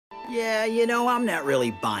Yeah, you know, I'm not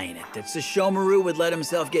really buying it that Sesshomaru would let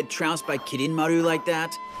himself get trounced by Kirinmaru like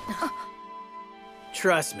that.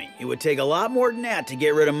 Trust me, it would take a lot more than that to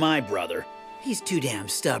get rid of my brother. He's too damn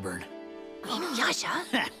stubborn.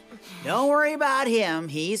 Inuyasha? Don't worry about him,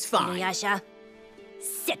 he's fine. Inuyasha.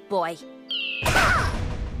 Sick boy.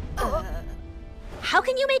 How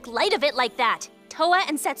can you make light of it like that? Toa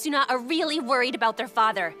and Setsuna are really worried about their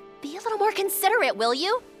father. Be a little more considerate, will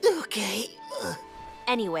you? Okay.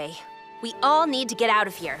 Anyway, we all need to get out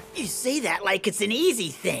of here. You say that like it's an easy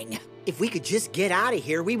thing. If we could just get out of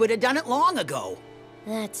here, we would have done it long ago.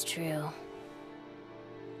 That's true.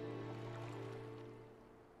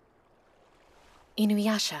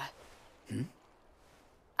 Inuyasha.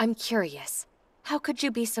 I'm curious. How could you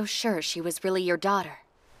be so sure she was really your daughter?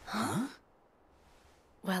 Huh?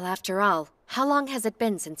 Well, after all, how long has it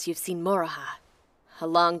been since you've seen Moroha? A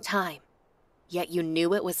long time. Yet you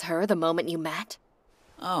knew it was her the moment you met?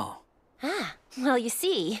 Oh. Ah, well, you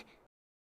see,